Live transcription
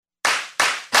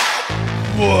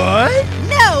What?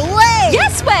 No way!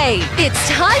 Yes way! It's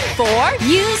time for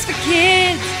News for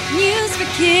Kids! News for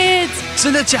Kids!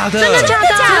 真的假的？真的假的？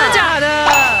真的假的？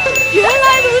原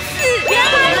来如此！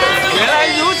原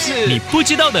来如此！你不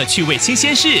知道的趣味新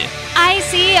鲜事。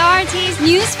ICRT's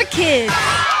News for Kids!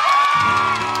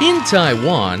 In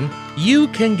Taiwan, you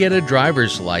can get a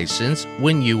driver's license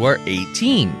when you are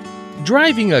 18.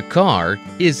 Driving a car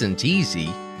isn't easy,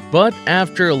 but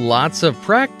after lots of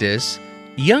practice,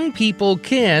 young people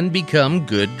can become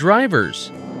good drivers.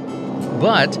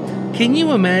 But can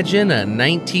you imagine a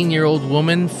 19-year-old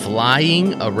woman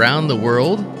flying around the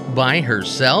world by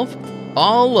herself,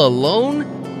 all alone,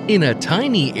 in a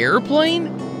tiny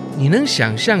airplane? 你能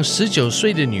想象19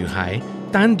岁的女孩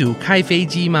单独开飞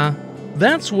机吗？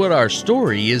 That's what our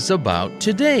story is about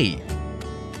today.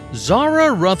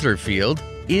 Zara Rutherfield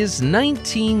is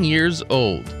 19 years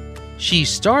old. She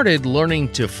started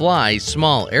learning to fly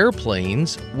small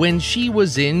airplanes when she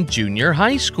was in junior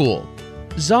high school.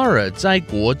 Zara 在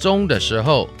国中的时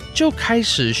候就开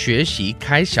始学习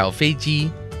开小飞机。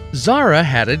Zara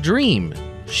had a dream.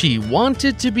 She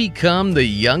wanted to become the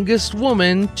youngest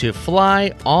woman to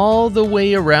fly all the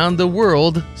way around the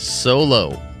world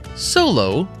solo.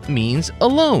 Solo means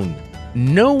alone.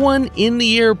 No one in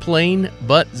the airplane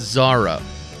but Zara.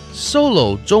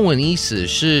 Solo 中文意思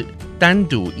是单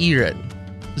独一人。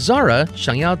Zara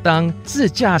想要当自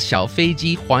驾小飞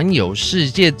机环游世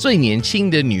界最年轻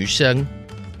的女生。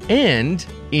And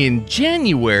in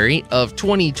January of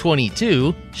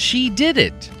 2022, she did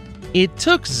it. It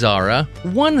took Zara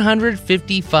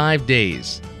 155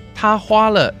 days. 她花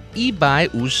了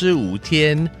155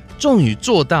天，终于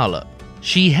做到了。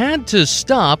She had to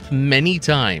stop many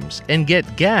times and get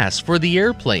gas for the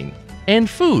airplane and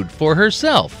food for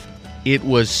herself. It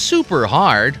was super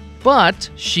hard, but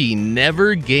she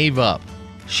never gave up.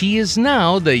 She is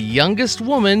now the youngest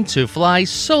woman to fly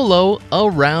solo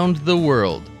around the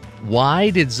world.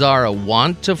 Why did Zara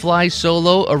want to fly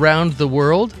solo around the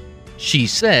world? She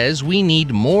says we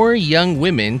need more young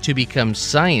women to become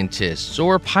scientists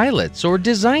or pilots or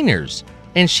designers.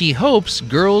 And she hopes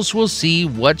girls will see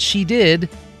what she did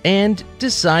and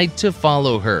decide to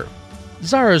follow her.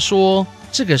 Zara 说，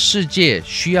这个世界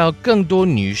需要更多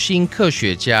女性科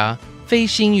学家、飞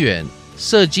行员、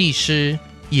设计师，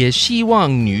也希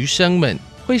望女生们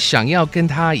会想要跟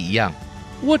她一样。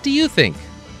What do you think?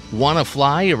 Wanna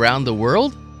fly around the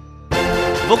world?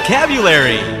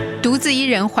 Vocabulary 独自一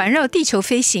人环绕地球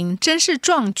飞行真是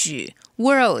壮举。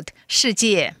World 世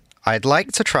界。 I'd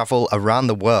like to travel around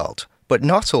the world, but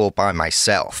not all by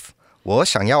myself. 我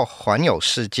想要环游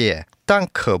世界，但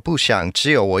可不想只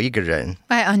有我一个人。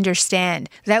 I understand.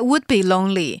 That would be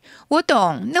lonely. 我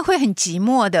懂，那会很寂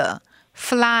寞的。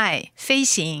Fly 飞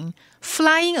行。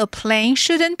Flying a plane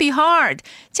shouldn't be hard.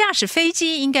 驾驶飞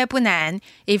机应该不难。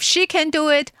If she can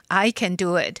do it, I can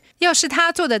do it. 要是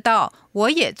她做得到，我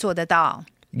也做得到。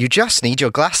You just need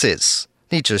your glasses.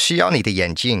 你只需要你的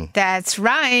眼镜。 That's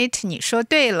right. 你说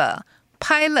对了。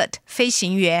Pilot 飞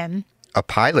行员。A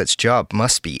pilot's job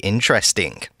must be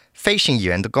interesting. 飞行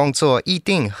员的工作一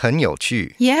定很有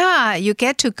趣。 Yeah, you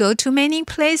get to go to many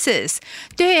places.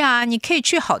 对啊，你可以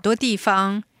去好多地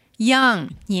方。Young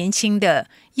年轻的。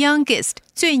Youngest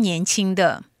最年轻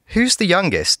的。 Who's the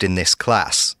youngest in this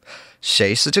class?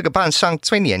 谁是这个班上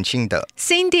最年轻的？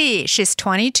 Cindy, she's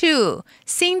 22.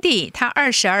 Cindy 她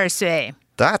22岁。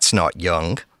 That's not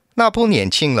young. 那不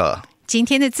年轻了。今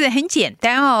天的字很简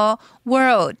单哦。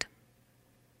World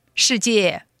世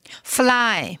界。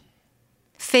Fly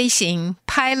飞行。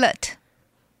Pilot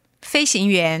飞行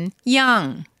员。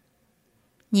Young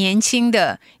年轻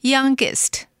的。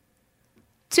Youngest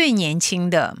最年轻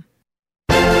的。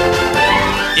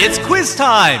It's quiz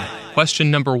time! Question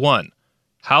number 1.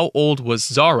 How old was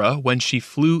Zara when she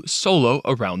flew solo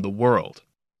around the world?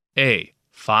 A.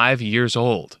 5 years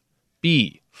old.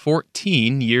 B.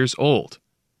 14 years old.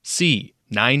 C.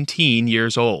 19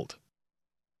 years old.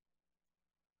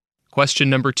 Question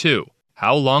number 2.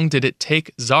 How long did it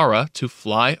take Zara to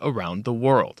fly around the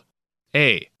world?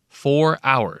 A. 4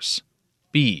 hours.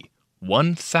 B.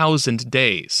 1,000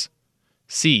 days.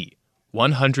 C.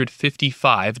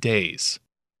 155 days.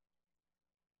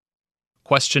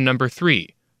 Question number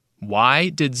 3. Why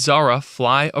did Zara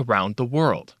fly around the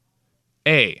world?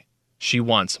 A. She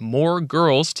wants more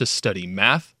girls to study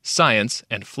math, science,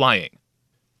 and flying.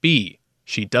 B.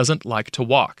 She doesn't like to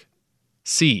walk.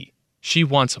 C. She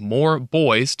wants more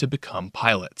boys to become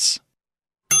pilots.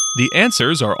 The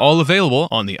answers are all available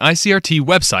on the ICRT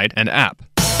website and app.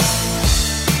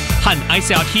 和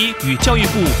ICRT 与教育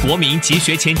部国民及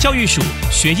学前教育署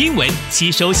学英文，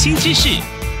吸收新知识。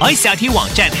iCRT 网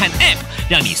站和 App，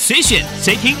 让你随选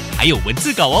随听，还有文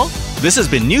字稿哦。This has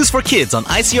been News for Kids on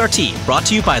iCRT, brought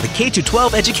to you by the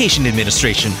K-12 Education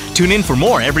Administration. Tune in for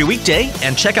more every weekday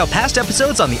and check out past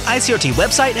episodes on the iCRT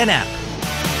website and app.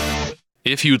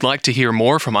 If you'd like to hear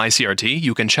more from ICRT,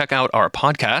 you can check out our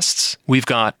podcasts. We've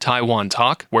got Taiwan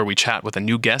Talk, where we chat with a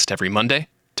new guest every Monday.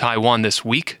 Taiwan This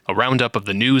Week, a roundup of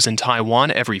the news in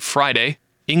Taiwan every Friday.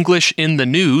 English in the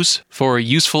News, for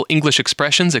useful English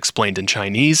expressions explained in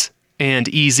Chinese. And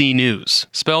EZ News,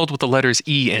 spelled with the letters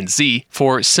E and Z,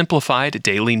 for simplified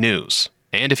daily news.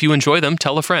 And if you enjoy them,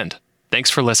 tell a friend. Thanks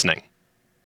for listening.